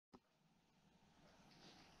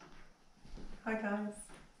Hi guys.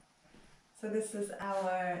 So this is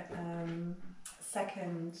our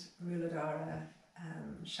second Muladhara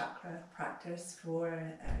chakra practice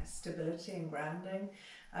for stability and grounding.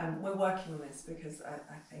 We're working on this because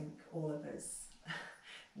I think all of us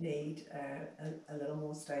need a little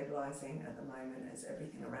more stabilising at the moment, as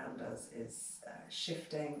everything around us is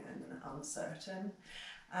shifting and uncertain.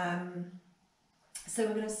 So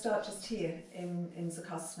we're going to start just here in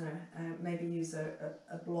Sukhasana. Maybe use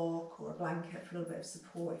a block or a blanket for a little bit of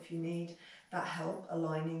support if you need that help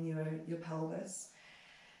aligning your pelvis.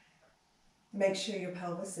 Make sure your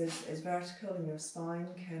pelvis is vertical and your spine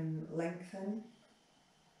can lengthen.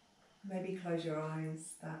 Maybe close your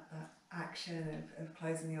eyes. That action of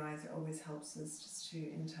closing the eyes, it always helps us just to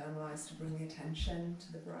internalise, to bring the attention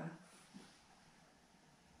to the breath.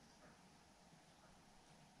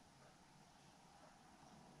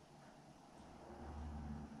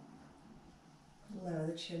 Lower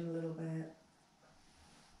the chin a little bit.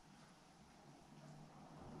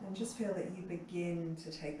 And just feel that you begin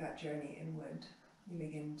to take that journey inward. You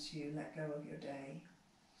begin to let go of your day.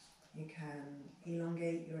 You can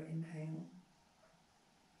elongate your inhale.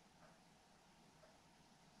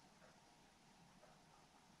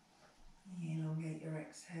 Elongate your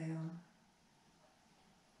exhale.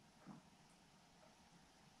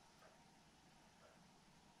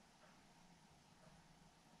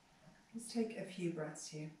 Let's take a few breaths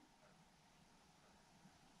here.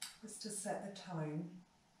 Just to set the tone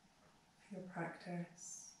for your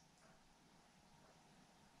practice.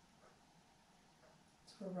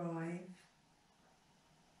 To arrive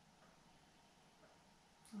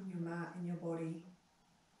on your mat in your body.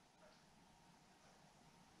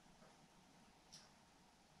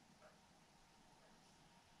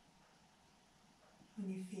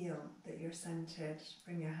 When you feel that you're centered,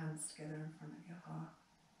 bring your hands together in front of your heart.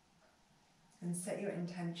 And set your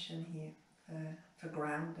intention here for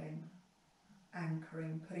grounding,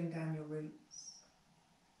 anchoring, putting down your roots.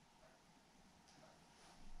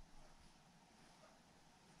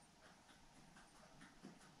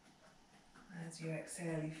 As you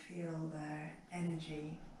exhale, you feel their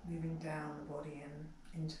energy moving down the body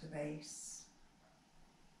and into the base,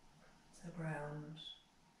 to the ground,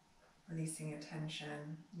 releasing your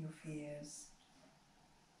tension, your fears.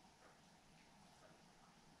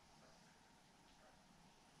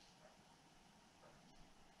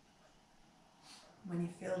 When you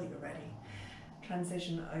feel that you're ready,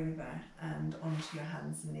 transition over and onto your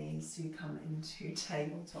hands and knees so you come into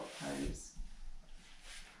tabletop pose.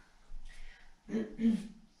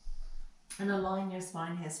 And align your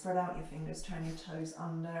spine here, spread out your fingers, turn your toes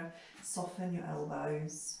under, soften your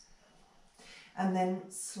elbows. And then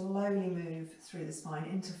slowly move through the spine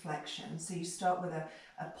into flexion. So you start with a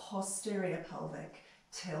posterior pelvic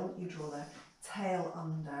tilt, you draw the tail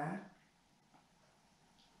under.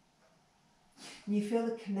 And you feel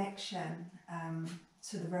the connection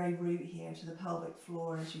to the very root here, to the pelvic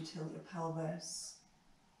floor as you tilt your pelvis.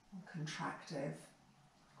 Contractive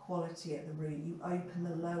quality at the root. You open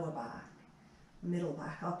the lower back, middle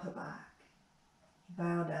back, upper back. You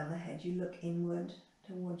bow down the head, you look inward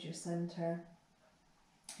towards your center.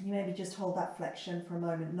 You maybe just hold that flexion for a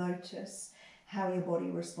moment. Notice how your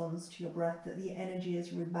body responds to your breath, that the energy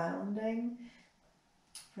is rebounding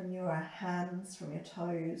from your hands, from your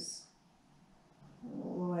toes,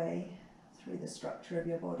 all the way through the structure of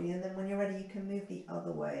your body. And then when you're ready, you can move the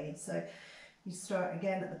other way. So you start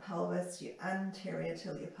again at the pelvis, you anterior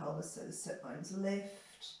tilt your pelvis so the sit bones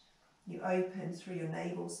lift. You open through your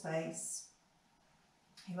navel space.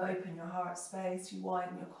 You open your heart space, you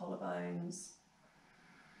widen your collarbones.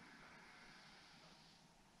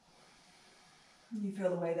 You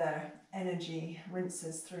feel the way their energy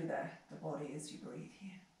rinses through the body as you breathe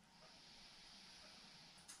here.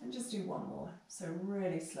 And just do one more. So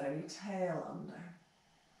really slowly, tail under,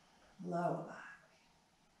 lower back,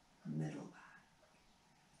 middle back,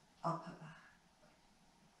 upper back,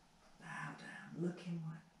 bow down, look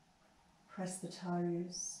inward. Press the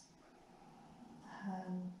toes, the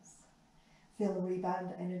hands. Feel the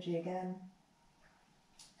rebound energy again.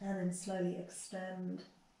 And then slowly extend.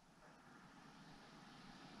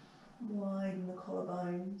 Widen the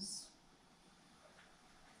collarbones.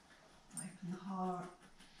 Open the heart.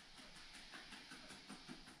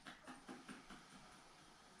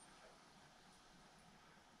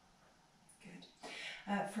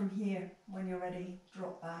 Good. From here, when you're ready,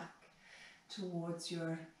 drop back towards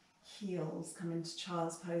your heels. Come into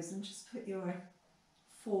child's pose and just put your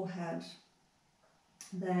forehead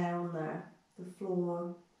there on the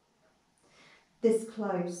floor, this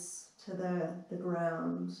close to the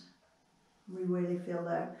ground. We really feel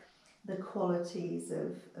the qualities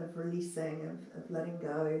of releasing, of letting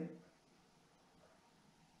go.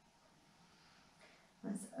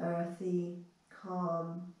 Nice earthy,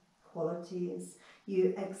 calm qualities.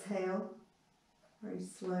 You exhale very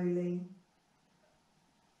slowly.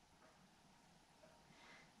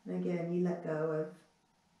 And again, you let go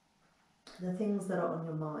of the things that are on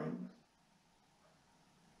your mind,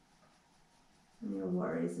 and your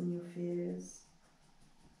worries and your fears.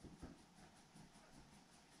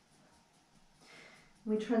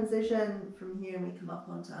 We transition from here and we come up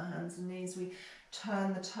onto our hands and knees. We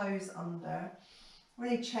turn the toes under.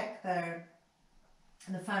 Really check there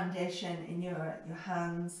the foundation in your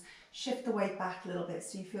hands. Shift the weight back a little bit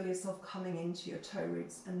so you feel yourself coming into your toe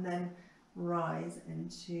roots, and then rise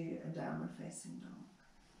into a downward facing dog.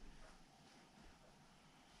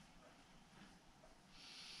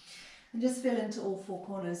 And just feel into all four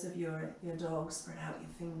corners of your dog. Spread out your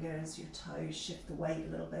fingers, your toes, shift the weight a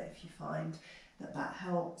little bit if you find that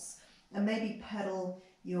helps. And maybe pedal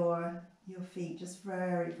your feet just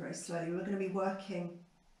very, very slowly. We're going to be working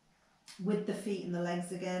with the feet and the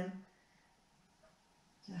legs again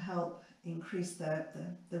to help increase the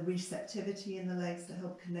receptivity in the legs, to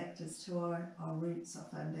help connect us to our roots, our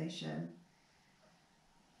foundation.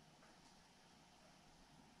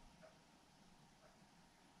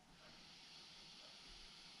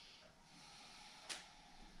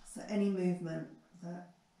 So any movement that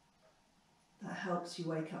helps you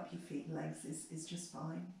wake up your feet and legs is just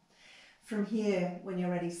fine. From here, when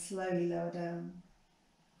you're ready, slowly lower down.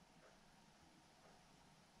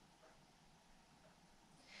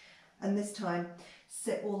 And this time,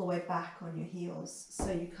 sit all the way back on your heels,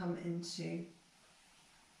 so you come into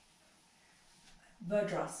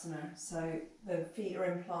Virdrasana. So the feet are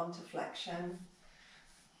in plantar flexion.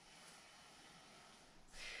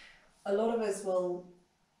 A lot of us will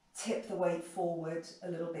tip the weight forward a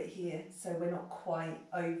little bit here, so we're not quite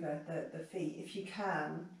over the feet. If you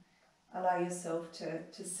can, allow yourself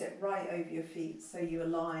to sit right over your feet, so you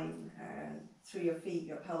align through your feet,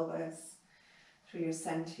 your pelvis, through your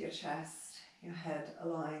centre, your chest, your head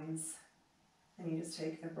aligns, and you just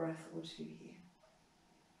take a breath or two here.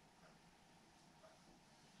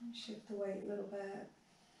 And shift the weight a little bit.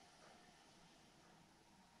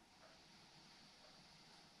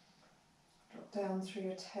 Drop down through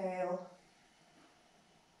your tail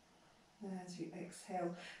as you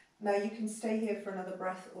exhale. Now you can stay here for another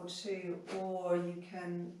breath or two, or you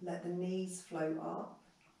can let the knees float up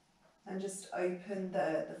and just open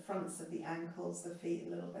the fronts of the ankles, the feet a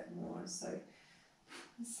little bit more. So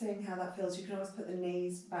seeing how that feels. You can always put the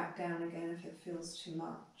knees back down again if it feels too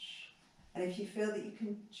much. And if you feel that you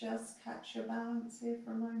can just catch your balance here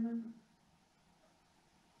for a moment.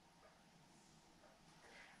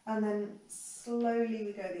 And then slowly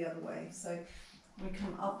we go the other way. So we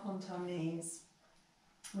come up onto our knees,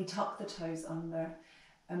 we tuck the toes under,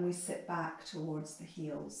 and we sit back towards the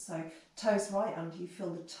heels. So toes right under, you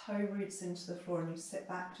feel the toe roots into the floor, and you sit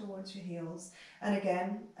back towards your heels. And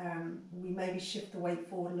again, we maybe shift the weight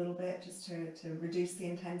forward a little bit just to reduce the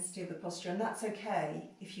intensity of the posture. And that's okay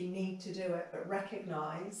if you need to do it, but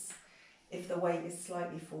recognize if the weight is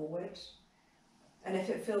slightly forward. And if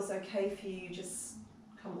it feels okay for you, just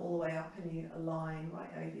come all the way up and you align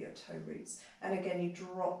right over your toe roots. And again, you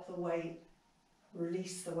drop the weight,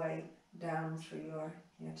 release the weight down through your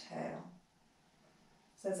tail.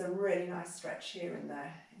 So there's a really nice stretch here and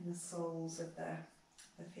there in the soles of the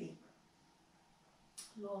feet.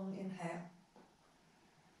 Long inhale.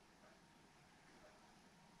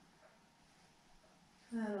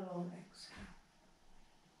 And a long exhale.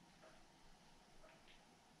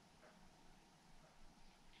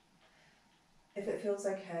 If it feels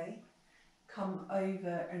okay, come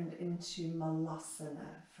over and into Malasana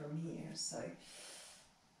from here. So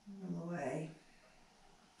all the way.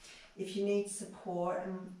 If you need support,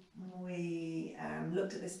 and we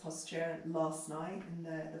looked at this posture last night in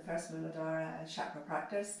the first Muladhara chakra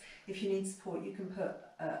practice. If you need support, you can put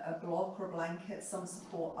a block or a blanket, some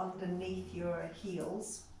support underneath your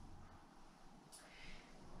heels.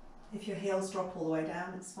 If your heels drop all the way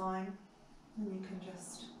down, it's fine. And you can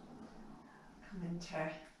just come into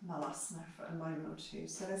Malasana for a moment or two.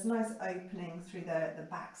 So there's a nice opening through the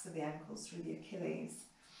backs of the ankles, through the Achilles.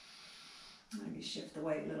 Maybe shift the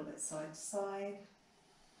weight a little bit side to side.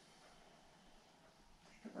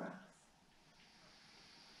 Take a breath.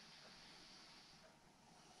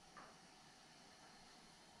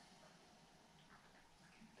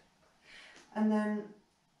 And then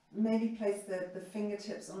maybe place the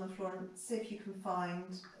fingertips on the floor and see if you can find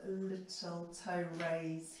a little toe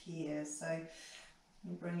raise here. So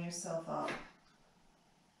you bring yourself up.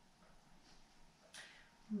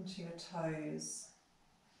 into your toes.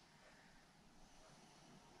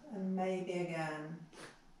 And maybe again,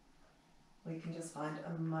 we can just find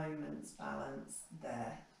a moment's balance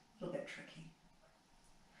there. A little bit tricky.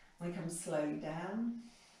 We come slowly down.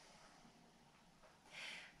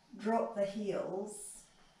 Drop the heels.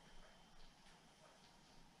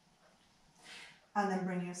 And then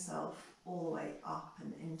bring yourself all the way up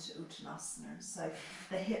and into Uttanasana. So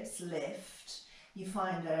the hips lift. You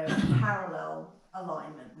find a parallel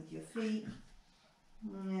alignment with your feet.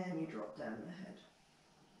 And you drop down the head.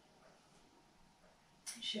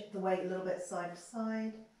 Shift the weight a little bit side to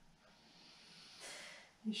side.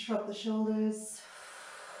 You shrug the shoulders.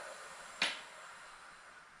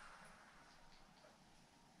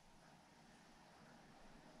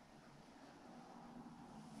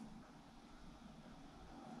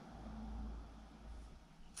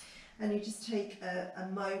 And you just take a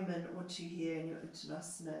moment or two here in your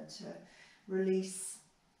Uttanasana to release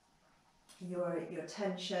your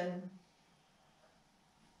tension.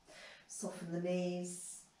 Soften the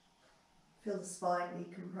knees. Feel the spine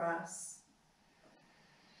decompress.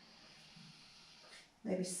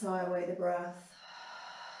 Maybe sigh away the breath.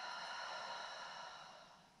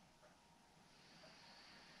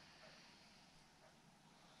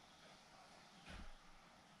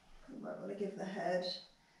 You might want to give the head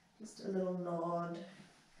just a little nod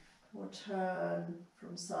or turn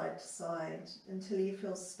from side to side until you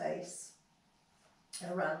feel space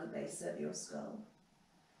around the base of your skull.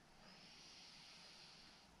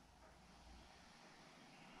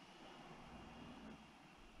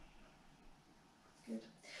 Good.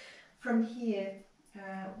 From here,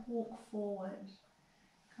 walk forward,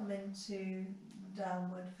 come into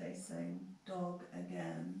downward facing dog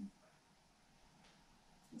again.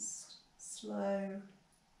 Just slow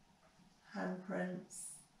handprints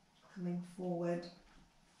coming forward.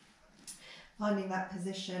 Finding that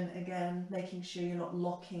position again, making sure you're not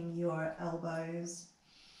locking your elbows.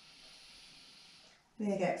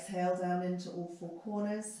 Big exhale down into all four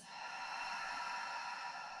corners.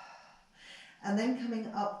 And then coming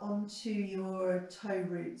up onto your toe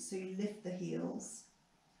roots, so you lift the heels.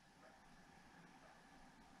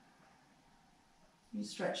 You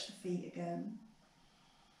stretch the feet again.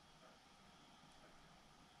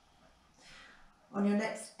 On your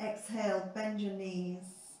next exhale, bend your knees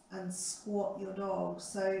and squat your dog.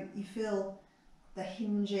 So you feel the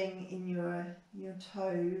hinging in your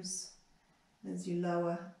toes as you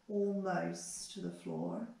lower almost to the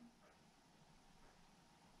floor.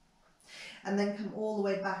 And then come all the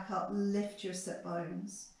way back up, lift your sit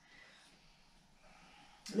bones.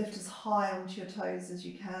 Lift as high onto your toes as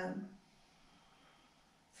you can.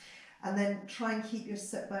 And then try and keep your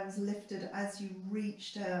sit bones lifted as you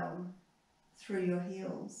reach down through your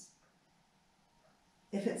heels.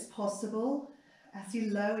 If it's possible, as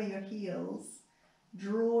you lower your heels,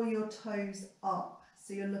 draw your toes up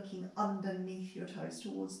so you're looking underneath your toes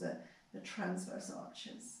towards the transverse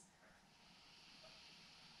arches.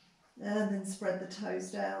 And then spread the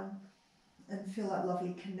toes down and feel that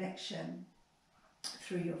lovely connection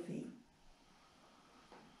through your feet.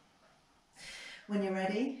 When you're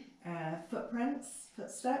ready,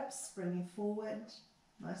 footsteps, bring you forward,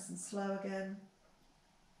 nice and slow again.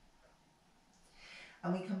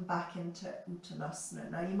 And we come back into Uttanasana.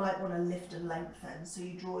 Now you might want to lift and lengthen, so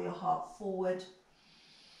you draw your heart forward,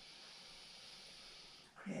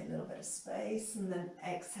 create a little bit of space, and then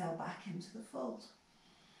exhale back into the fold.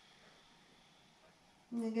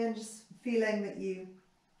 And again, just feeling that you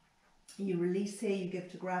release here, you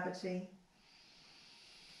give to gravity.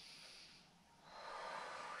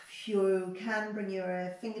 If you can, bring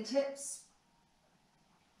your fingertips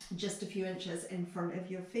just a few inches in front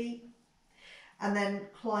of your feet, and then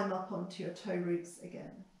climb up onto your toe roots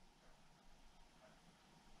again.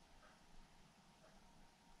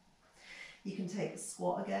 You can take a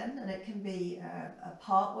squat again, and it can be a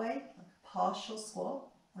part way, like a partial squat,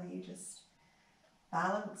 where you just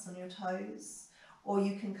balance on your toes, or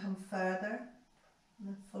you can come further,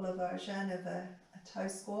 a fuller version of a toe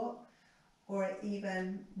squat, or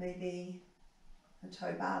even maybe a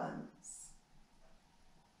toe balance.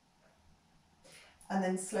 And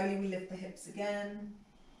then slowly we lift the hips again.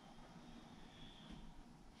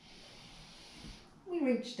 We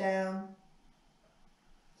reach down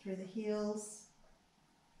through the heels.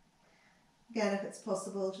 Again, if it's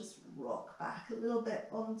possible, just rock back a little bit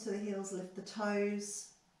onto the heels, lift the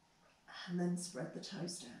toes, and then spread the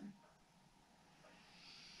toes down.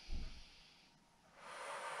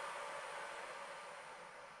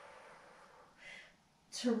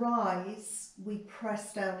 To rise, we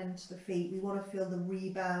press down into the feet. We want to feel the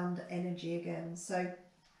rebound energy again. So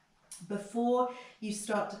Before you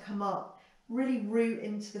start to come up, really root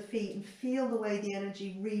into the feet and feel the way the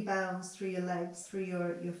energy rebounds through your legs, through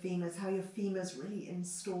your femurs, how your femurs really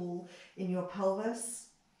install in your pelvis.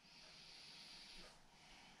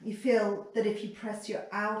 You feel that if you press your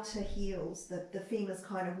outer heels, that the femurs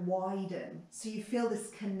kind of widen. So you feel this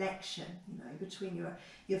connection, you know, between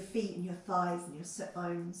your feet and your thighs and your sit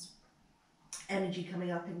bones, energy coming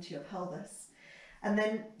up into your pelvis. And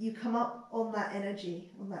then you come up on that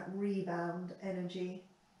energy, on that rebound energy,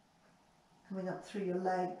 coming up through your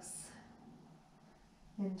legs,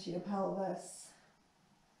 into your pelvis,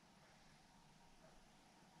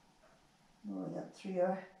 rolling up through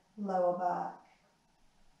your lower back,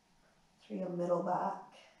 through your middle back,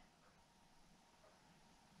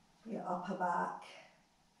 your upper back,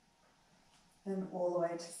 and all the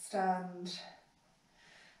way to stand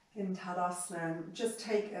in Tadasana. And just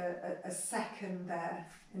take a second there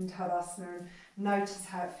in Tadasana and notice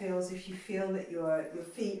how it feels. If you feel that your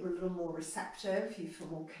feet are a little more receptive, you feel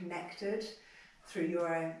more connected through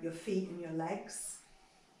your feet and your legs.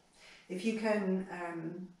 If you can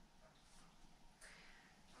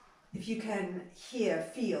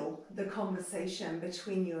feel the conversation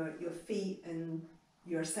between your feet and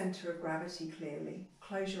your center of gravity clearly,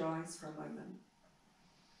 close your eyes for a moment.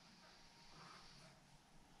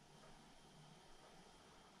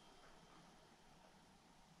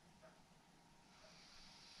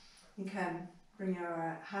 You can bring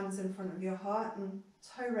your hands in front of your heart and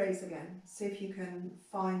toe raise again. See if you can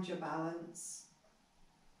find your balance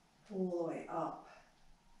all the way up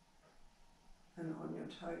and on your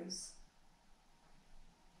toes.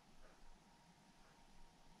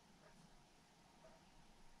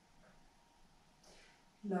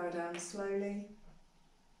 Lower down slowly.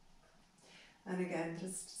 And again,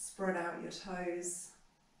 just spread out your toes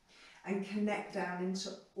and connect down into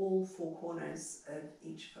all four corners of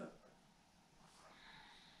each foot.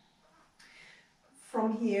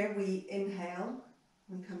 From here, we inhale,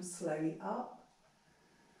 we come slowly up,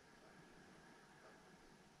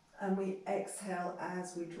 and we exhale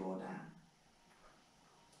as we draw down.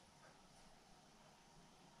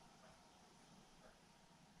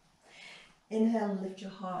 Inhale and lift your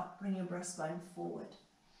heart, bring your breastbone forward.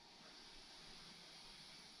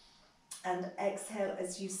 And exhale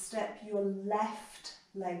as you step your left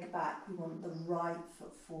leg back, we want the right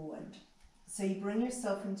foot forward. So you bring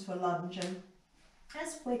yourself into a lunge and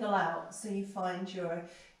just wiggle out so you find your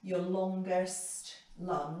longest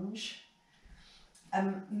lunge.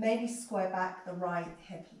 Maybe square back the right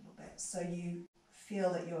hip a little bit so you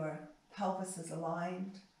feel that your pelvis is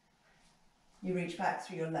aligned. You reach back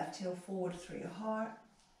through your left heel forward through your heart.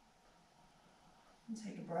 And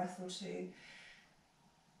take a breath or two.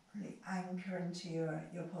 Really anchor into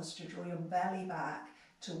your posture. Draw your belly back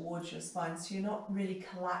towards your spine so you're not really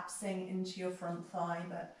collapsing into your front thigh,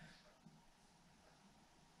 but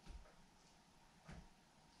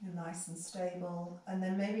you're nice and stable. And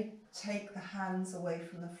then maybe take the hands away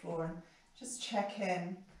from the floor and just check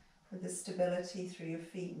in with the stability through your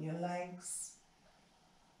feet and your legs.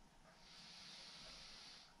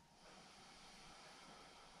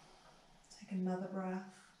 Take another breath.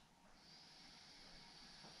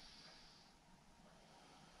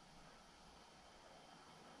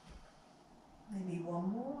 Maybe one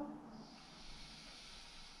more.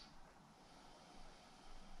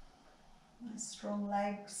 Nice strong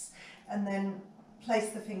legs. And then place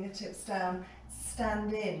the fingertips down.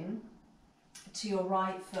 Stand in to your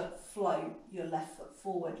right foot, float your left foot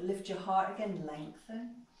forward. Lift your heart again,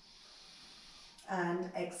 lengthen. And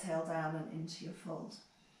exhale down and into your fold.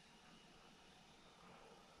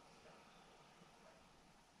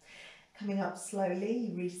 Coming up slowly,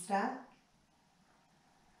 you restack.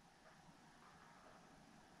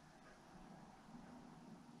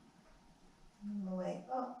 All the way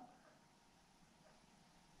up.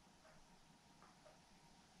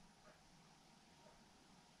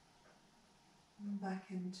 And back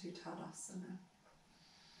into Tadasana.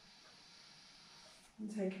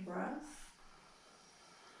 And take a breath.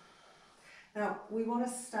 Now we want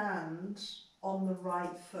to stand on the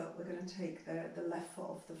right foot. We're going to take the left foot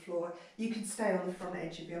off the floor. You can stay on the front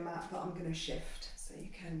edge of your mat, but I'm going to shift so you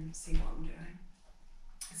can see what I'm doing.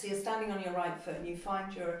 So you're standing on your right foot and you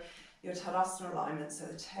find your Tadasana alignment, so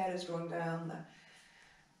the tail is drawn down,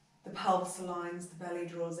 the pelvis aligns, the belly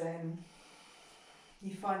draws in.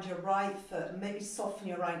 You find your right foot and maybe soften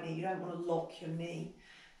your right knee. You don't want to lock your knee.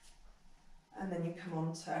 And then you come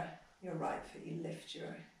onto your right foot, you lift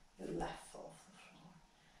your left foot off the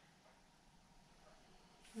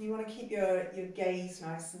floor. You want to keep your gaze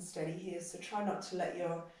nice and steady here, so try not to let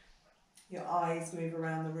your Your eyes move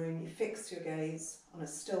around the room. You fix your gaze on a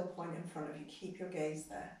still point in front of you. Keep your gaze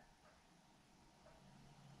there.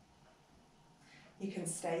 You can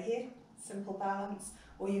stay here, simple balance,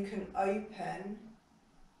 or you can open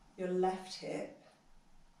your left hip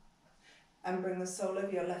and bring the sole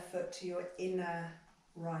of your left foot to your inner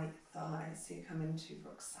right thigh. So you come into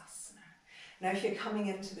Vrksasana. Now if you're coming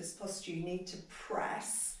into this posture, you need to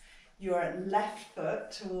press your left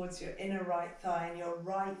foot towards your inner right thigh and your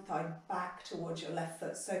right thigh back towards your left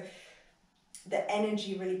foot. So the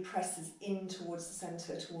energy really presses in towards the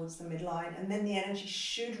centre, towards the midline, and then the energy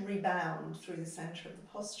should rebound through the centre of the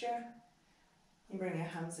posture. You bring your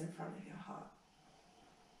hands in front of your heart.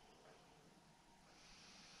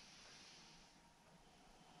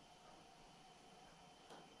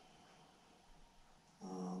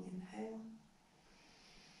 Long inhale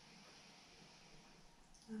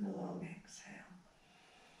and a long exhale.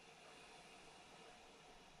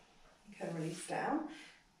 You can release down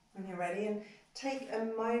when you're ready, and take a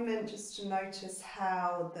moment just to notice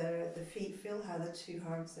how the feet feel, how the two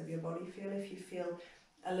halves of your body feel. If you feel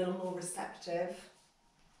a little more receptive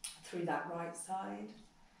through that right side.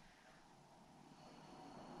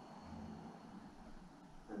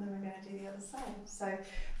 And then we're going to do the other side. So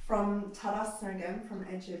from Tadasana again, from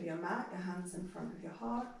edge of your mat, your hands in front of your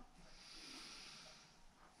heart.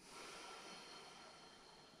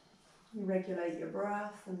 You regulate your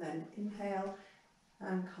breath and then inhale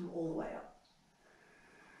and come all the way up.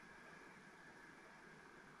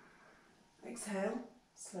 Exhale,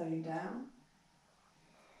 slowly down.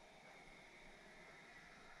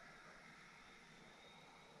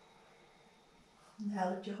 Inhale,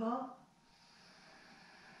 lift your heart.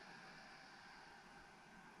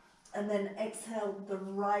 And then exhale the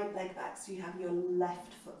right leg back so you have your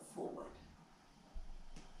left foot forward.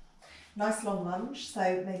 Nice long lunge,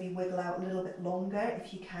 so maybe wiggle out a little bit longer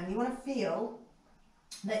if you can. You want to feel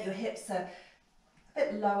that your hips are a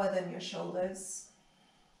bit lower than your shoulders.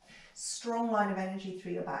 Strong line of energy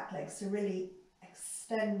through your back legs, so really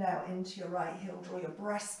extend out into your right heel, draw your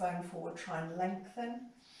breastbone forward, try and lengthen.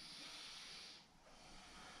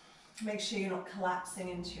 Make sure you're not collapsing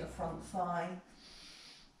into your front thigh.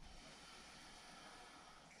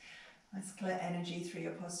 Nice clear energy through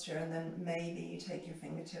your posture, and then maybe you take your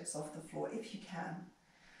fingertips off the floor if you can.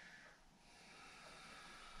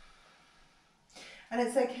 And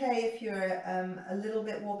it's okay if you're a little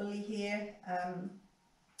bit wobbly here.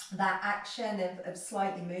 That action of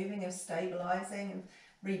slightly moving, of stabilising and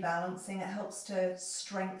rebalancing, it helps to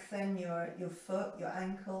strengthen your foot, your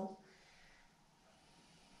ankle.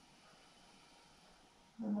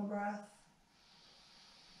 One more breath.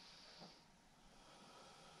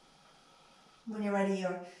 When you're ready,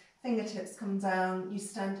 your fingertips come down, you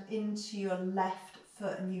stand into your left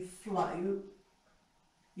foot and you float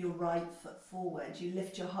your right foot forward. You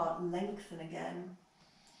lift your heart, lengthen again.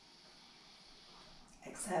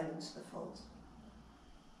 Exhale into the fold.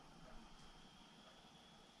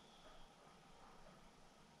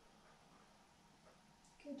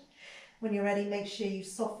 Good. When you're ready, make sure you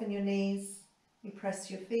soften your knees, you press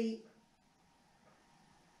your feet,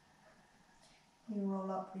 you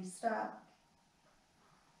roll up, restart.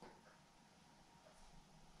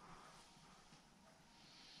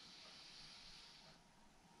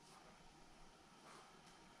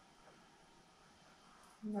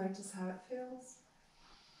 Notice how it feels.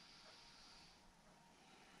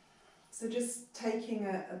 So just taking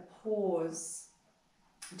a pause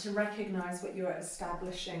to recognise what you're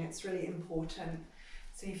establishing, it's really important.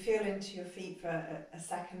 So you feel into your feet for a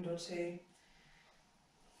second or two.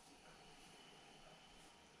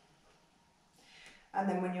 And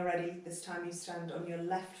then when you're ready, this time you stand on your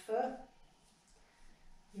left foot.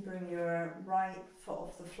 You bring your right foot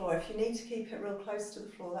off the floor. If you need to keep it real close to the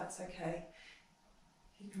floor, that's okay.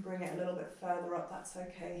 You can bring it a little bit further up, that's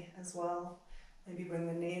okay as well. Maybe bring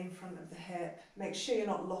the knee in front of the hip. Make sure you're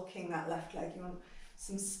not locking that left leg. You want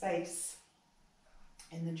some space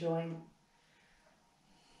in the joint.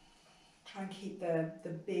 Try and keep the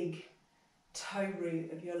big toe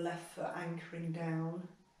root of your left foot anchoring down.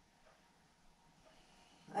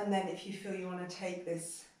 And then if you feel you want to take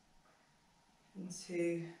this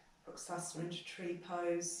into Vrksasana, into tree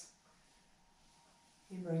pose,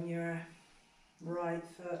 you bring your right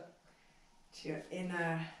foot to your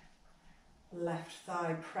inner left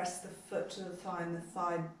thigh, press the foot to the thigh and the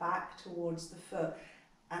thigh back towards the foot,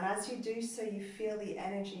 and as you do so you feel the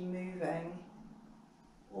energy moving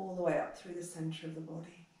all the way up through the centre of the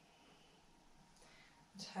body.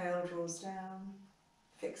 Tail draws down,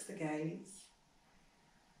 fix the gaze,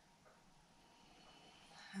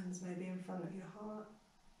 hands maybe in front of your heart.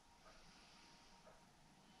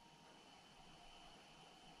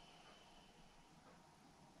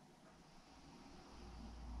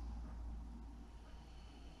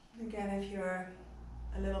 Again, if you're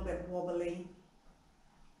a little bit wobbly,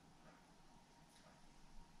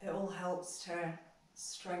 it all helps to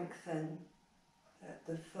strengthen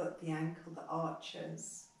the foot, the ankle, the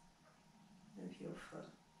arches of your foot.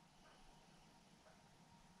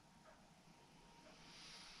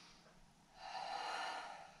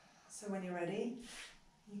 So when you're ready,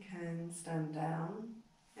 you can stand down.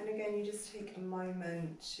 And again, you just take a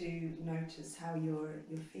moment to notice how your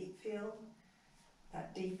feet feel,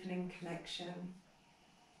 that deepening connection.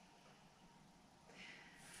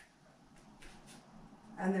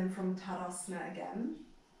 And then from Tadasana again.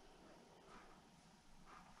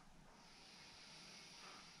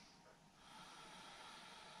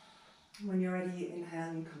 When you're ready, you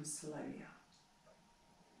inhale, you come slowly up.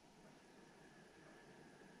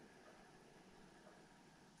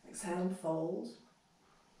 Exhale and fold.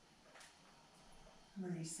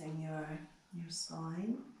 Releasing your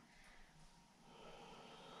spine.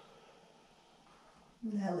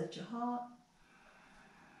 Inhale, lift your heart.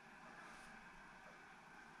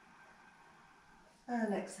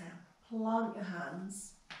 And exhale, plant your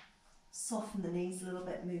hands. Soften the knees a little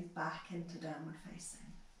bit, move back into downward facing.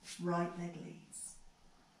 Right leg leads.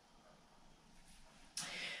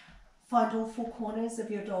 Find all four corners of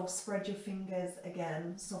your dog, spread your fingers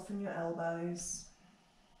again, soften your elbows.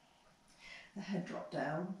 The head drop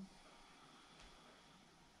down.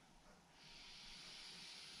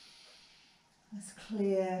 Nice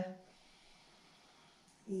clear,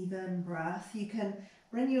 even breath. You can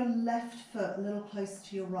bring your left foot a little closer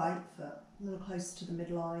to your right foot, a little closer to the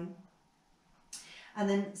midline. And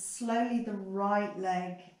then slowly the right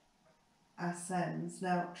leg ascends.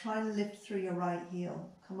 Now try and lift through your right heel.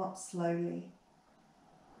 Come up slowly.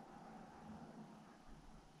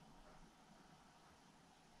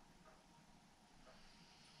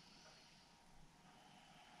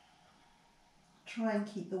 Try and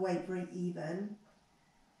keep the weight very even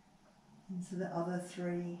into the other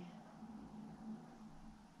three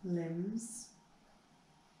limbs.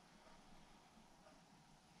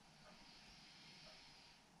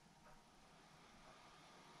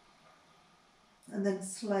 And then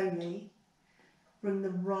slowly bring the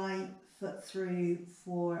right foot through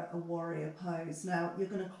for a warrior pose. Now you're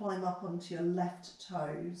going to climb up onto your left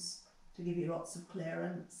toes to give you lots of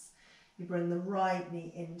clearance. You bring the right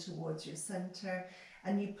knee in towards your center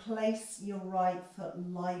and you place your right foot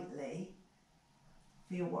lightly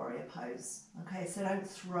for your warrior pose. Okay, so don't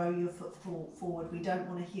throw your foot forward. We don't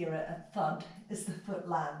want to hear a thud as the foot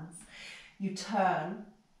lands. You turn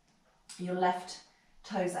your left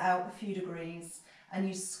toes out a few degrees and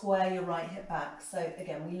you square your right hip back. So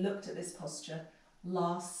again, we looked at this posture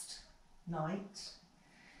last night.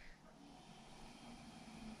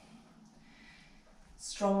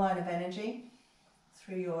 Strong line of energy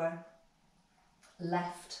through your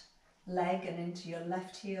left leg and into your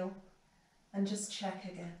left heel. And just check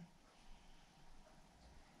again.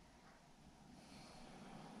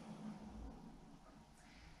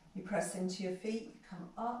 You press into your feet, you come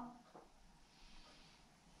up.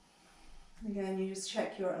 Again, you just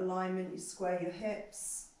check your alignment, you square your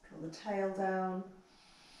hips, pull the tail down.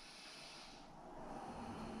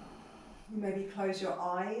 You maybe close your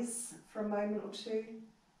eyes for a moment or two.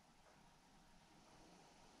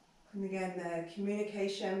 And again, the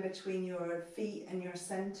communication between your feet and your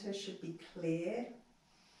center should be clear.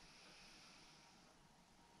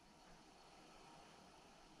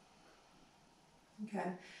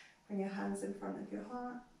 Okay, bring your hands in front of your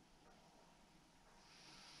heart.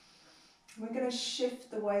 We're going to shift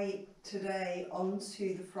the weight today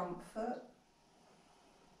onto the front foot.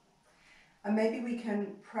 And maybe we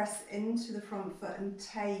can press into the front foot and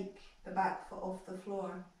take the back foot off the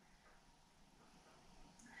floor.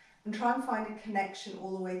 And try and find a connection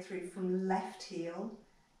all the way through from left heel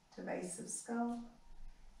to base of skull.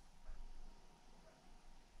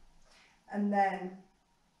 And then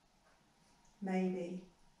maybe,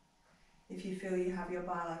 if you feel you have your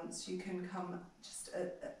balance, you can come just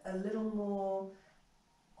a little more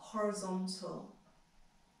horizontal,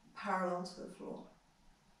 parallel to the floor.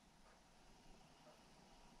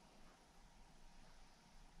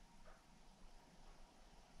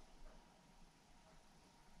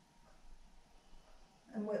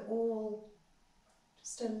 And we're all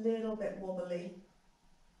just a little bit wobbly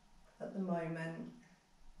at the moment.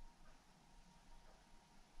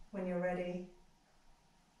 When you're ready,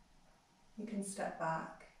 you can step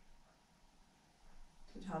back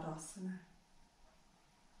to Tadasana.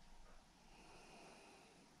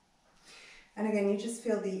 And again, you just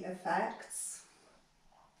feel the effects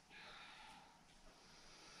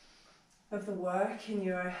of the work in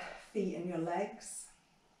your feet and your legs.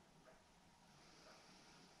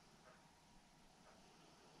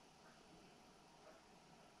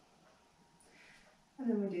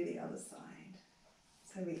 do the other side.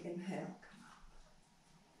 So we inhale, come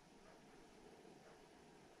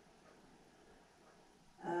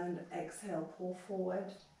up. And exhale, pull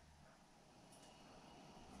forward.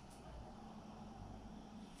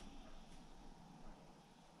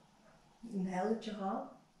 Inhale, lift your heart.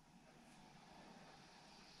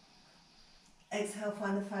 Exhale,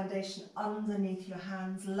 find the foundation underneath your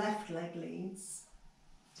hands. Left leg leads.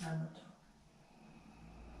 Down the top.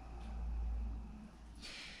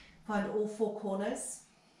 Find all four corners.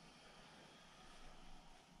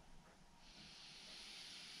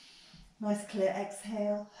 Nice clear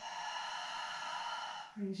exhale.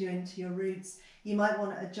 Brings you into your roots. You might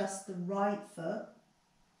want to adjust the right foot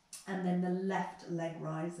and then the left leg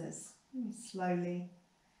rises. Slowly.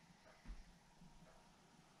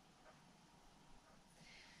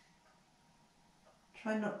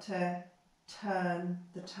 Try not to turn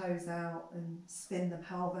the toes out and spin the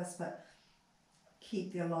pelvis, but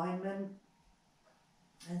keep the alignment.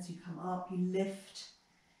 As you come up, you lift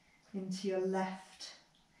into your left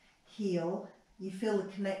heel. You feel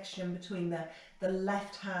the connection between the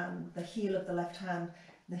left hand, the heel of the left hand,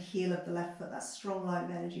 and the heel of the left foot. That strong line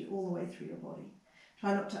of energy all the way through your body.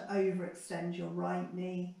 Try not to overextend your right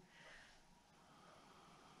knee.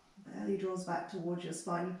 Belly draws back towards your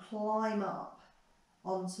spine. You climb up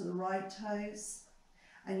onto the right toes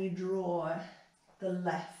and you draw the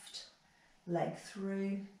left leg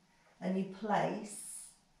through and you place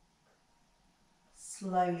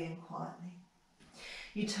slowly and quietly.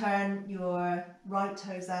 You turn your right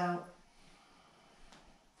toes out.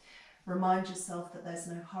 Remind yourself that there's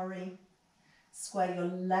no hurry. Square your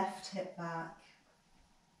left hip back.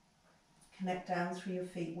 Connect down through your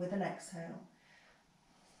feet with an exhale.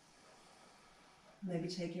 Maybe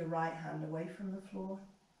take your right hand away from the floor.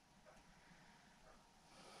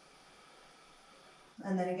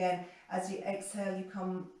 And then again, as you exhale, you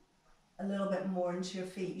come a little bit more into your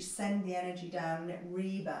feet. You send the energy down and it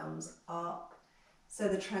rebounds up. So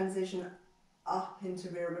the transition up into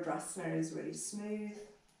Virabhadrasana is really smooth.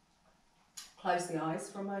 Close the eyes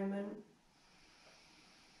for a moment.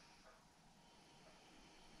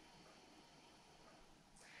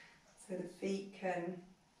 So the feet can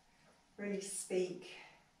really speak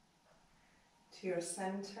to your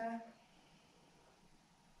center.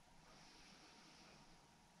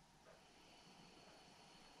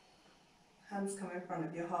 Hands come in front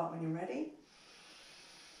of your heart when you're ready.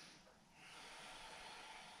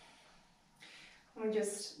 And we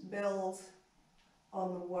just build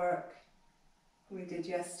on the work we did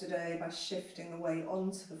yesterday by shifting the weight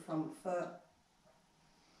onto the front foot.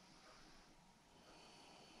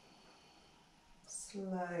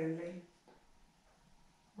 Slowly,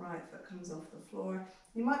 right foot comes off the floor.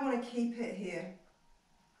 You might want to keep it here.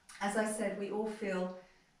 As I said, we all feel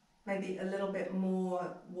maybe a little bit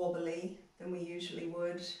more wobbly than we usually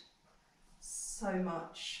would. So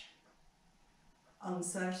much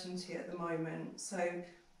uncertainty at the moment. So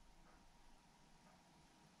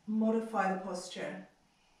modify the posture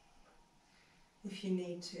if you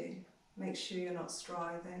need to. Make sure you're not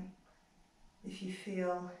striving. If you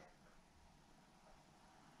feel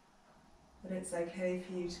that it's okay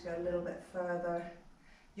for you to go a little bit further,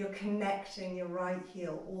 you're connecting your right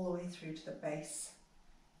heel all the way through to the base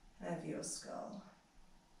of your skull.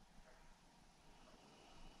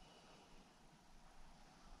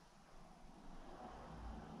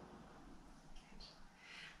 Good.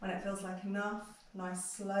 When it feels like enough, nice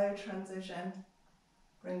slow transition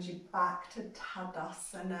brings you back to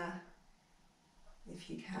Tadasana if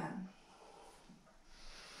you can.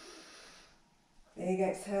 Big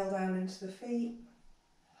exhale down into the feet.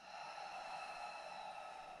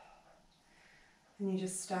 And you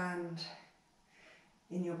just stand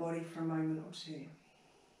in your body for a moment or two.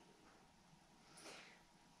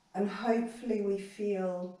 And hopefully we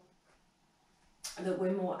feel that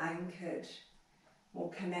we're more anchored,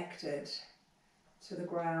 more connected to the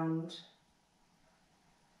ground.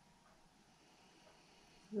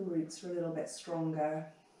 The roots are a little bit stronger.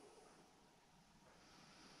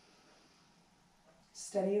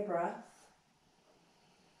 Steady your breath.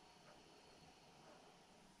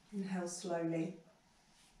 Inhale slowly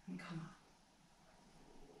and come up.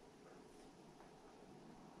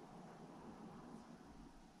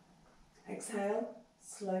 Exhale,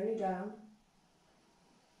 slowly down.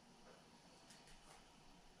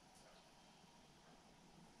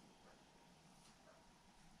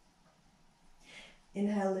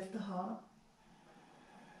 Inhale, lift the heart.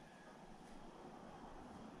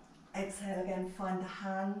 Exhale again, find the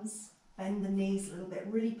hands, bend the knees a little bit,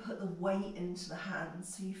 really put the weight into the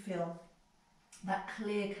hands so you feel that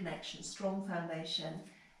clear connection, strong foundation,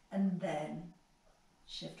 and then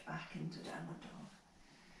Shift back into downward dog.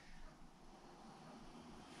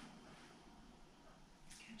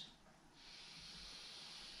 Good.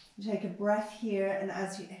 You take a breath here, and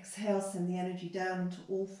as you exhale, send the energy down into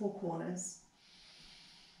all four corners.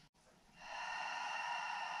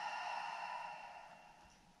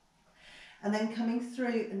 And then coming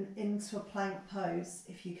through and into a plank pose,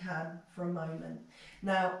 if you can, for a moment.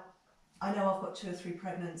 Now, I know I've got 2 or 3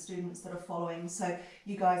 pregnant students that are following, so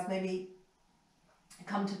you guys maybe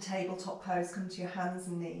come to tabletop pose, come to your hands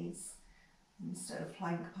and knees instead of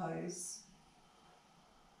plank pose.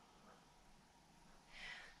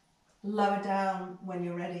 Lower down when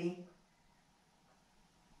you're ready,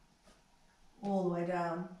 all the way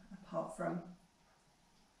down, apart from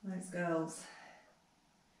those girls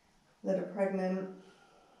that are pregnant.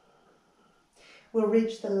 We'll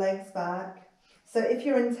reach the legs back. So if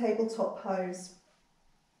you're in tabletop pose,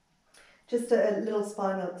 just a little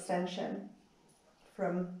spinal extension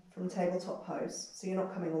from tabletop pose. So you're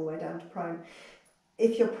not coming all the way down to prone.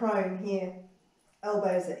 If you're prone here,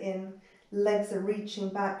 elbows are in, legs are reaching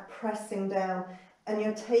back, pressing down, and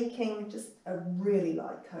you're taking just a really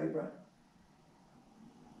light cobra.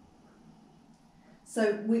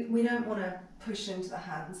 So we don't want to push into the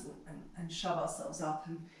hands and shove ourselves up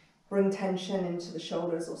and bring tension into the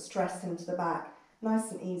shoulders or stress into the back.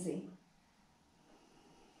 Nice and easy.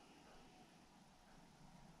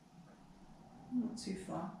 Not too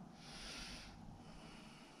far.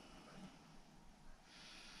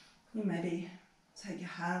 You maybe take your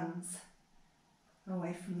hands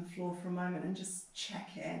away from the floor for a moment and just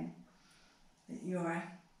check in that you're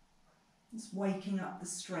just waking up the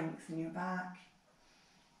strength in your back.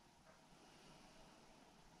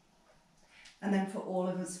 And then for all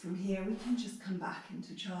of us from here, we can just come back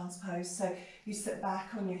into child's pose. So you sit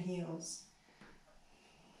back on your heels,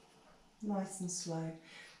 nice and slow.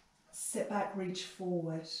 Sit back, reach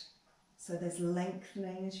forward. So there's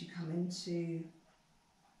lengthening as you come into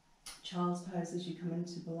child's pose, as you come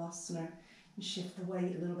into balasana. You shift the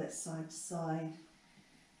weight a little bit side to side.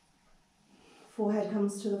 Forehead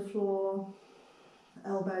comes to the floor,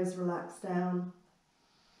 elbows relax down.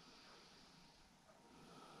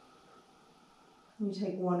 You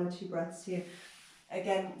take 1 or 2 breaths here.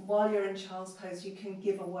 Again, while you're in child's pose, you can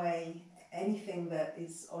give away anything that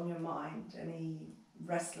is on your mind, any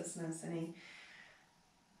restlessness, any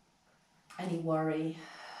worry.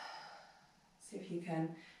 See if you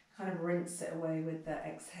can kind of rinse it away with the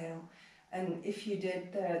exhale. And if you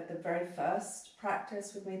did the very first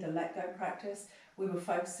practice with me, the let go practice, we were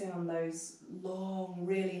focusing on those long,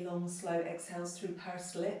 really long, slow exhales through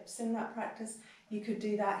pursed lips in that practice. You could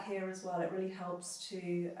do that here as well. It really helps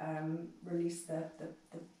to release the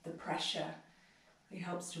pressure. It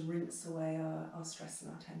helps to rinse away our stress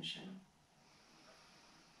and our tension.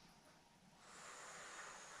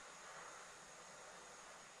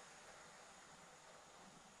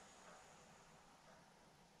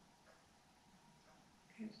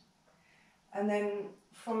 Good. And then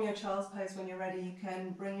from your child's pose, when you're ready, you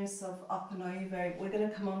can bring yourself up and over. We're going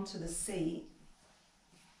to come onto the seat.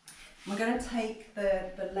 We're going to take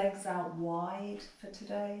the legs out wide for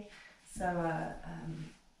today. So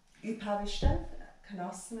Upavishta,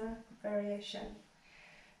 Konasana variation.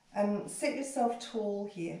 And sit yourself tall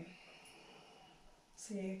here.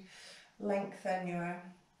 So you lengthen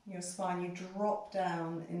your spine. You drop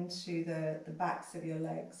down into the backs of your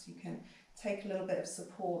legs. You can take a little bit of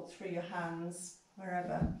support through your hands,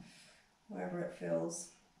 wherever it feels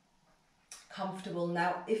comfortable.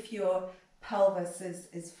 Now, if your pelvis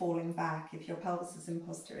is falling back, if your pelvis is in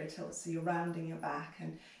posterior tilt, so you're rounding your back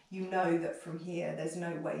and you know that from here there's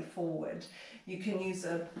no way forward, you can use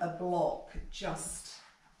a block just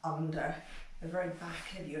under the very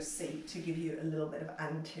back of your seat to give you a little bit of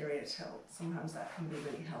anterior tilt. Sometimes that can be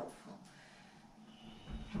really helpful.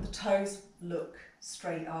 The toes look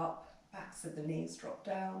straight up, backs of the knees drop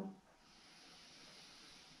down.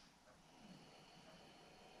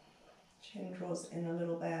 Chin draws in a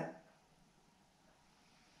little bit.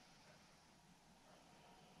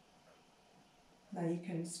 Now you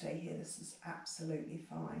can stay here, this is absolutely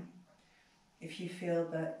fine. If you feel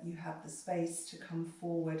that you have the space to come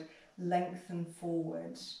forward, lengthen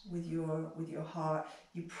forward with your heart.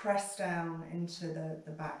 You press down into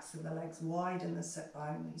the backs of the legs, widen the sit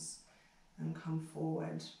bones and come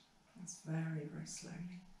forward. That's very, very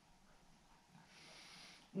slowly.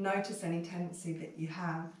 Notice any tendency that you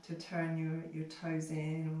have to turn your toes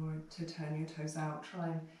in or to turn your toes out. Try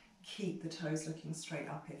and keep the toes looking straight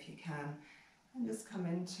up if you can. And just come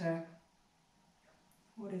into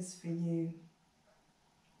what is for you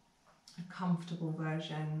a comfortable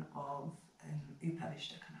version of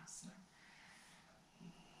Upavishta Konasana.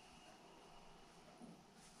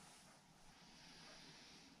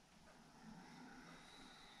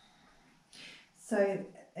 So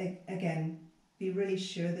again, be really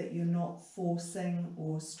sure that you're not forcing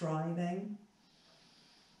or striving.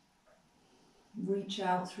 Reach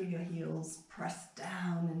out through your heels, press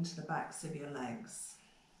down into the backs of your legs.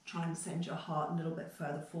 Try and send your heart a little bit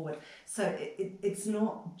further forward. So it's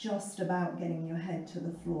not just about getting your head to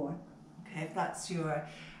the floor. Okay, if that's your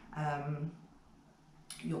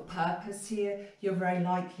purpose here, you're very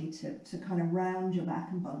likely to kind of round your back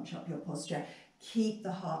and bunch up your posture. Keep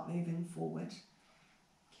the heart moving forward.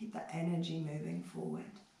 Keep the energy moving forward.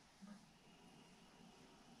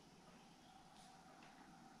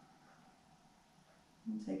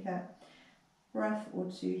 And take a breath or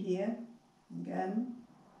two here again.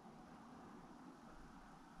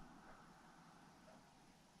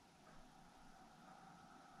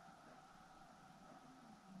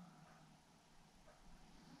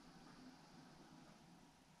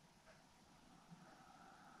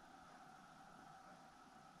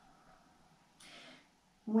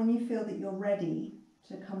 When you feel that you're ready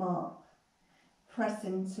to come up, press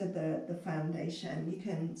into the foundation. You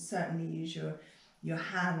can certainly use your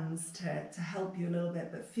hands to help you a little bit,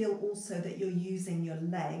 but feel also that you're using your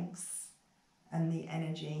legs, and the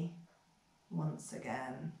energy once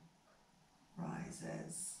again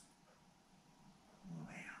rises all the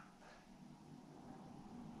way up.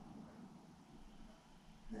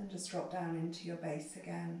 Then just drop down into your base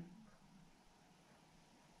again.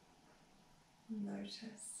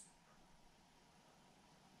 Notice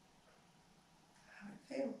how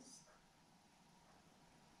it feels.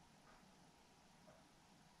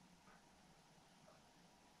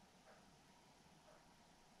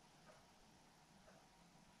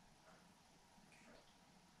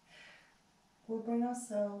 We'll bring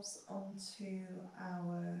ourselves onto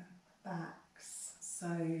our backs, so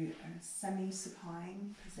a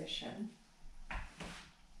semi-supine position.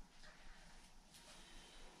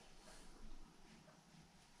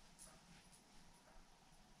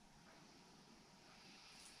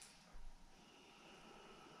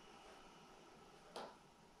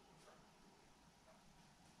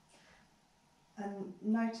 And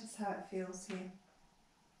notice how it feels here.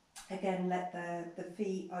 Again, let the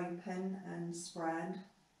feet open and spread.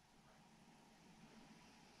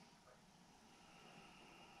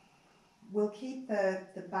 We'll keep the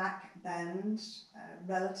back bend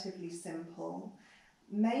relatively simple.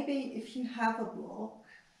 Maybe if you have a block,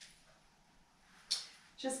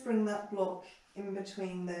 just bring that block in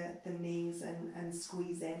between the knees and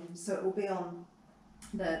squeeze in. So it will be on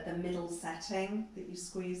the middle setting that you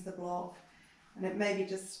squeeze the block. And it maybe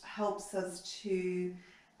just helps us to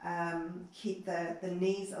keep the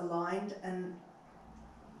knees aligned, and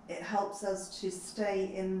it helps us to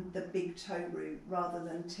stay in the big toe root rather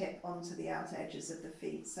than tip onto the outer edges of the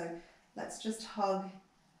feet. So let's just hug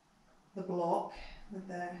the block with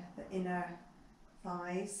the inner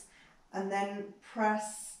thighs, and then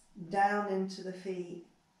press down into the feet.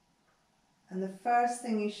 And the first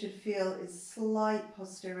thing you should feel is slight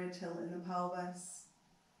posterior tilt in the pelvis,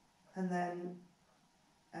 and then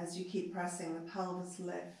as you keep pressing, the pelvis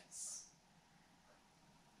lifts.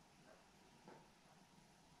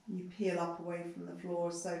 You peel up away from the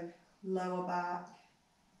floor, so lower back,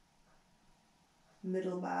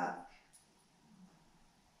 middle back.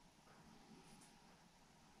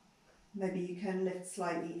 Maybe you can lift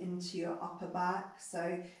slightly into your upper back,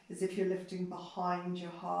 so as if you're lifting behind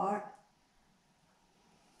your heart.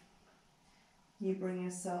 You bring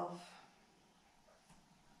yourself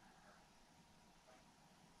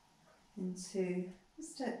into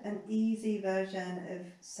just an easy version of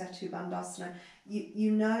Setu Bandhasana.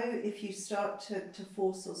 You know, if you start to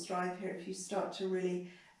force or strive here, if you start to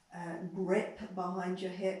really grip behind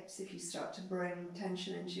your hips, if you start to bring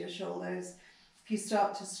tension into your shoulders, if you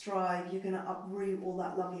start to strive, you're going to uproot all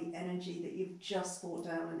that lovely energy that you've just brought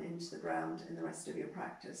down and into the ground in the rest of your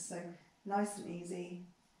practice. So nice and easy.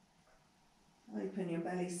 Open your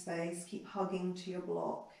belly space, keep hugging to your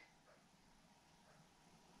block.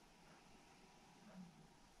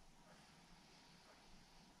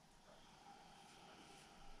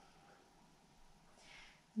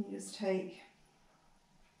 You just take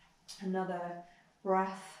another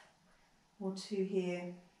breath or two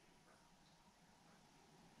here.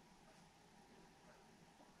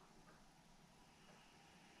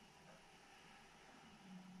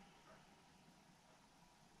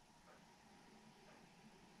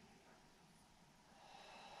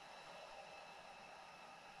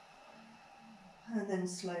 And then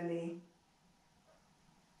slowly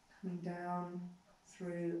coming down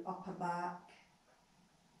through upper back,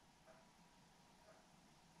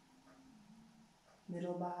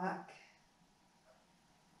 middle back,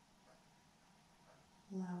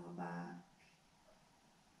 lower back,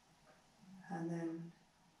 and then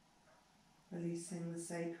releasing the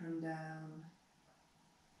sacrum down,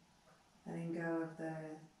 letting go of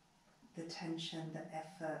the tension, the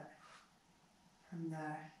effort from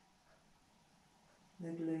the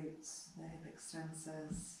glutes, the hip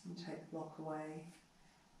extensors, and take the block away.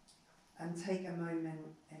 And take a moment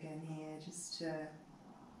again here just to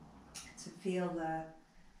feel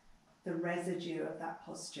the residue of that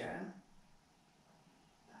posture,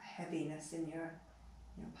 the heaviness in your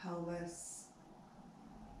pelvis.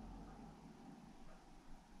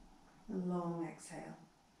 A long exhale.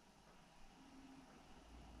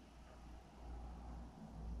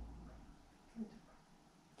 Good.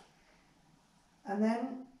 And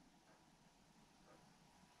then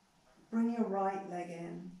bring your right leg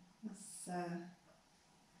in. Let's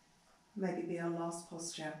maybe be our last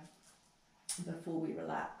posture before we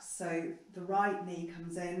relax. So the right knee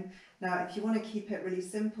comes in. Now if you want to keep it really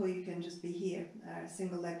simple, you can just be here,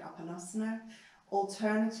 single leg Apanasana.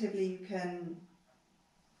 Alternatively, you can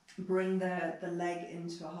bring the leg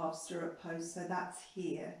into a half stirrup pose, so that's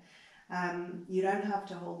here. You don't have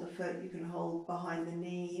to hold the foot, you can hold behind the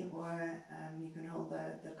knee, or you can hold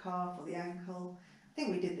the calf or the ankle. I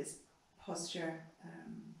think we did this posture,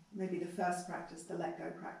 maybe the first practice, the let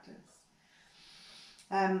go practice.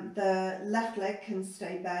 The left leg can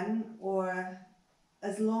stay bent, or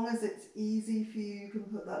as long as it's easy for you, you can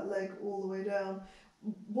put that leg all the way down.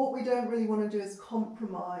 What we don't really want to do is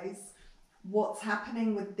compromise what's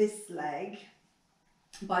happening with this leg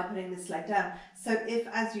by putting this leg down. So if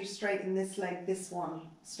as you straighten this leg, this one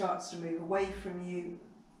starts to move away from you,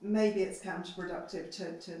 maybe it's counterproductive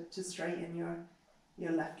to straighten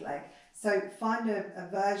your left leg. So find a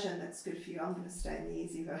version that's good for you. I'm going to stay in the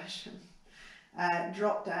easy version.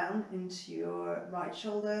 Drop down into your right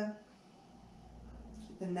shoulder,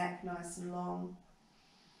 keep the neck nice and long.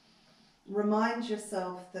 Remind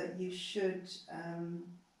yourself that you should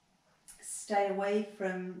stay away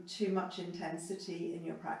from too much intensity in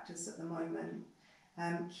your practice at the moment.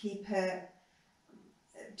 Keep it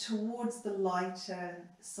towards the lighter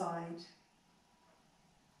side.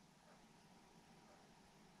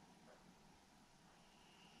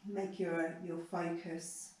 Make your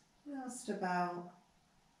focus just about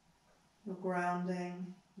your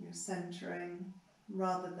grounding, your centering,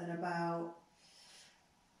 rather than about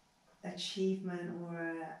achievement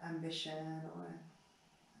or ambition or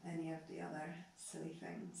any of the other silly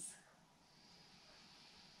things.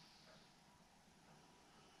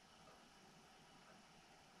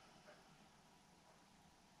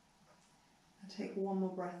 I'll take one more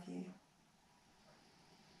breath here.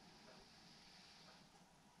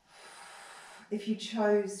 If you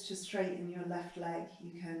chose to straighten your left leg,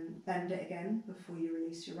 you can bend it again before you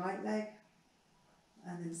release your right leg,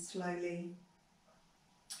 and then slowly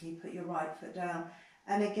you put your right foot down.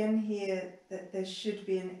 And again here, that there should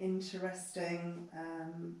be an interesting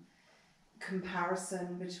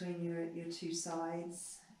comparison between your two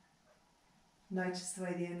sides. Notice the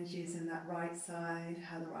way the energy is in that right side,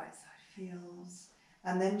 how the right side feels.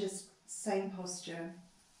 And then just same posture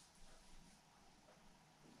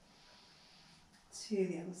to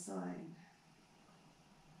the other side.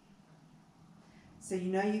 So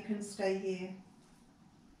you know you can stay here,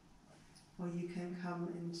 or you can come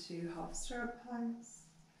into half stirrup pose.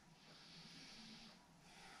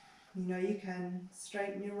 You know you can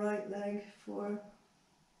straighten your right leg for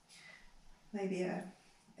maybe a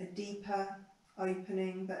deeper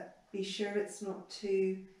opening, but be sure it's not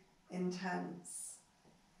too intense.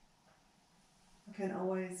 You can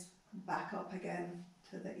always back up again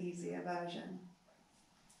to the easier version.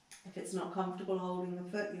 If it's not comfortable holding the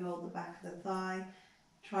foot, you hold the back of the thigh.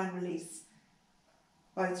 Try and release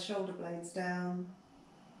both shoulder blades down.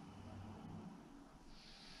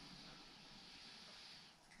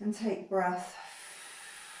 And take breath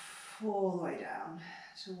all the way down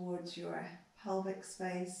towards your pelvic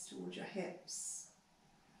space, towards your hips.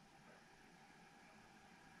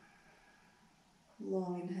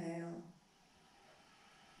 Long inhale.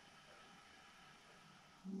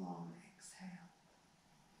 Long exhale.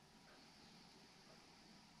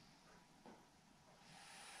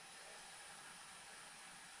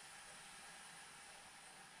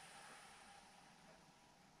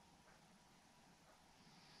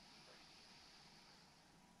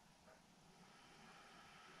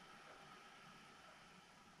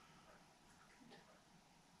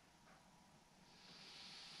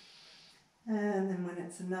 And then when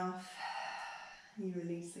it's enough, you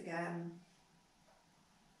release again.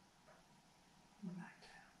 And back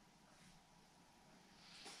down.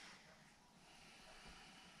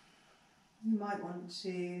 You might want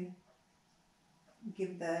to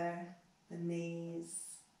give the knees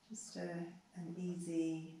Just an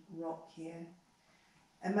easy rock here.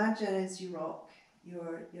 Imagine as you rock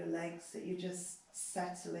your legs that you're just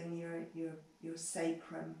settling your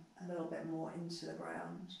sacrum a little bit more into the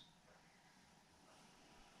ground.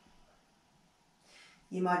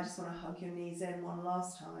 You might just want to hug your knees in one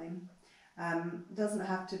last time. It doesn't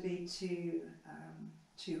have to be too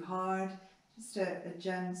hard, just a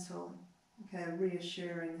gentle, okay,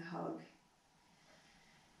 reassuring hug.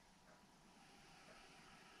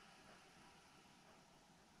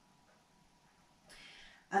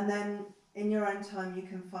 And then in your own time you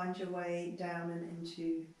can find your way down and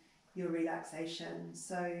into your relaxation.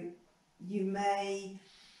 So you may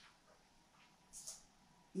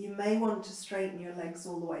want to straighten your legs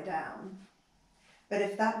all the way down, but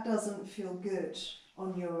if that doesn't feel good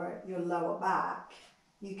on your lower back,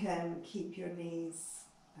 you can keep your knees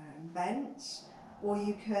bent, or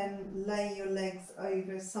you can lay your legs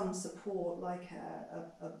over some support like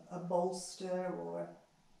a bolster, or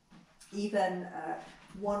even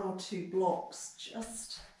one or two blocks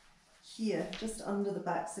just here, just under the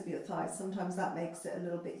backs of your thighs. Sometimes that makes it a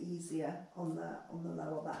little bit easier on the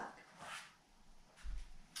lower back.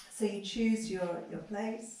 So you choose your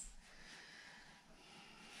place.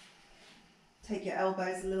 Take your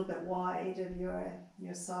elbows a little bit wide of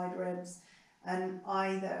your side ribs, and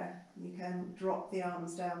either you can drop the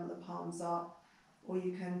arms down with the palms up, or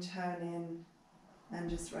you can turn in and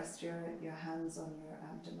just rest your hands on your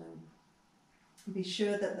abdomen. Be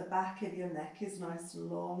sure that the back of your neck is nice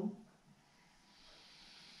and long.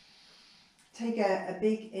 Take a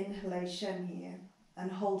big inhalation here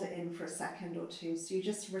and hold it in for a second or two. So you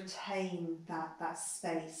just retain that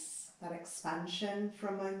space, that expansion for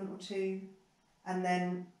a moment or two, and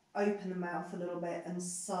then open the mouth a little bit and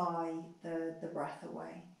sigh the breath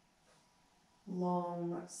away.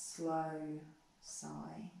 Long, slow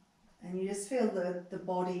sigh. And you just feel the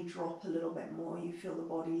body drop a little bit more. You feel the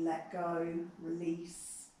body let go,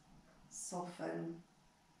 release, soften.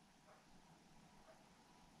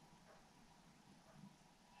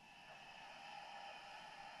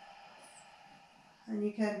 And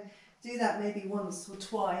you can do that maybe once or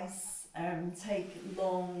twice. Take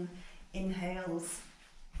long inhales,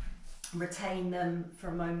 retain them for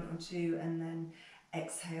a moment or two, and then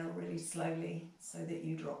exhale really slowly so that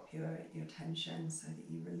you drop your tension, so that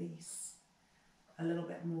you release a little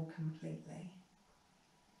bit more completely.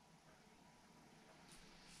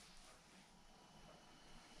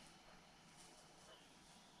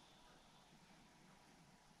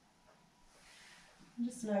 And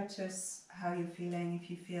just notice how you're feeling. If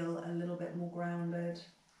you feel a little bit more grounded,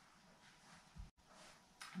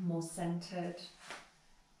 more centered.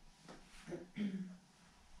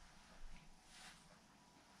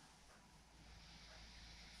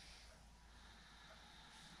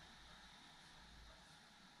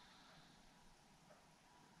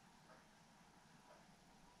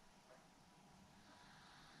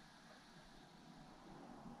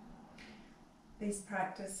 These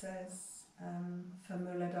practices for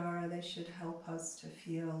Muladhara, they should help us to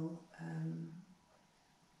feel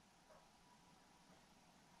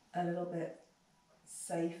a little bit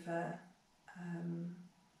safer,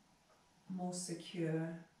 more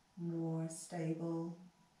secure, more stable.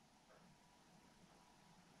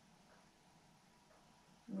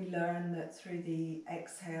 We learn that through the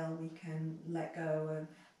exhale we can let go of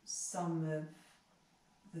some of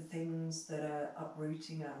the things that are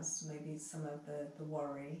uprooting us, maybe some of the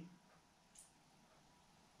worry,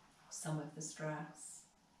 some of the stress.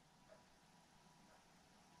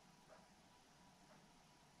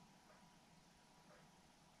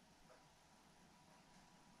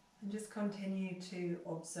 And just continue to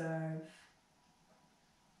observe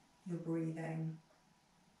your breathing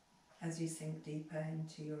as you sink deeper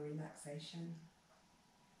into your relaxation.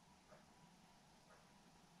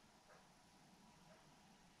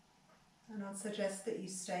 And I'd suggest that you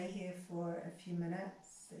stay here for a few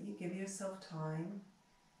minutes, that you give yourself time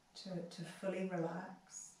to fully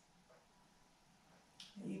relax,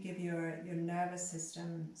 that you give your nervous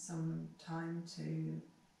system some time to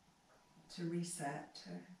reset,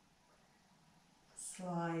 to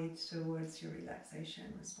slide towards your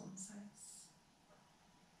relaxation responses.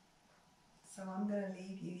 So I'm going to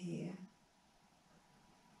leave you here.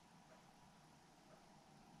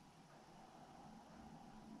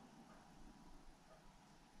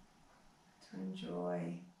 To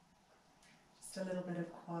enjoy just a little bit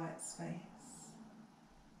of quiet space.